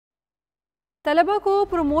तलबा को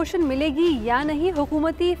प्रमोशन मिलेगी या नहीं,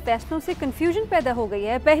 हुकूमती फैसलों से कंफ्यूजन पैदा हो गई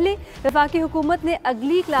है। पहले वफाकी हुकूमत ने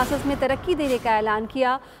अगली क्लासेस में तरक्की देने का ऐलान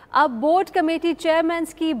किया। अब बोर्ड कमेटी चेयरमैन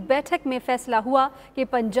की बैठक में फैसला हुआ कि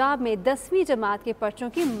पंजाब में 10वीं जमात के पर्चों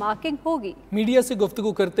की मार्किंग होगी। मीडिया से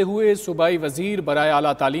गुफ्तगू करते हुए सूबाई वजीर बराए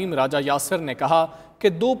आला तालीम राजा यासर ने कहा कि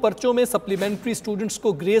 2 पर्चों में सप्लीमेंट्री स्टूडेंट्स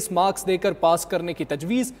को ग्रेस मार्क्स देकर पास करने की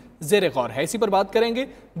तजवीज़ ज़ेर गौर है। इसी पर बात करेंगे।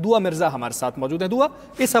 दुआ मिर्ज़ा हमारे साथ मौजूद है। दुआ,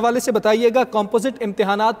 इस हवाले से बताइएगा, कंपोजिट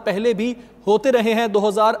इम्तिहानात पहले भी होते रहे हैं,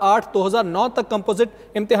 2008-2009 तक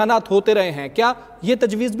कंपोजिट इम्तिहानात होते रहे हैं, क्या ये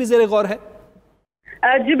तजवीज़ भी ज़ेर गौर है?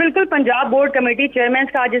 जी बिल्कुल, पंजाब बोर्ड कमेटी चेयरमैन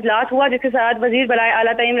का आज इजलास हुआ, जिसके साथ वजीर बराए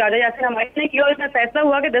आला तालीम राजा यासर हमारे ने किया और इसमें फैसला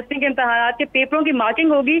हुआ कि 10वीं के इम्तिहानात के पेपरों की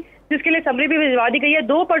मार्किंग होगी, जिसके लिए समरी भी भिजवा दी गई है।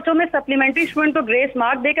 2 पर्चों में सप्लीमेंट्री स्टूडेंट को ग्रेस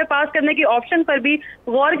मार्क देकर पास करने की ऑप्शन पर भी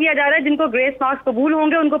गौर किया जा रहा है। जिनको ग्रेस मार्क्स कबूल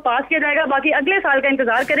होंगे उनको पास किया जाएगा, बाकी अगले साल का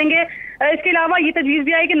इंतजार करेंगे। इसके अलावा ये तजवीज़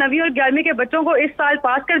भी आई कि 9वीं और 11वीं के बच्चों को इस साल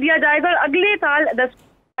पास कर दिया जाएगा और अगले साल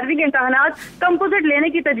 10वीं के इम्तिहानात कंपोजिट लेने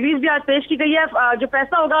की तजवीज़ भी आज पेश की गई है। जो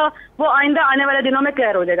फैसला होगा वो आइंदा आने वाले दिनों में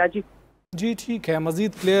क्लियर हो जाएगा। जी ठीक है,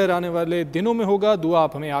 मजीद क्लियर आने वाले दिनों में होगा। दुआ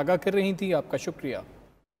आप हमें आगाह कर रही थी, आपका शुक्रिया।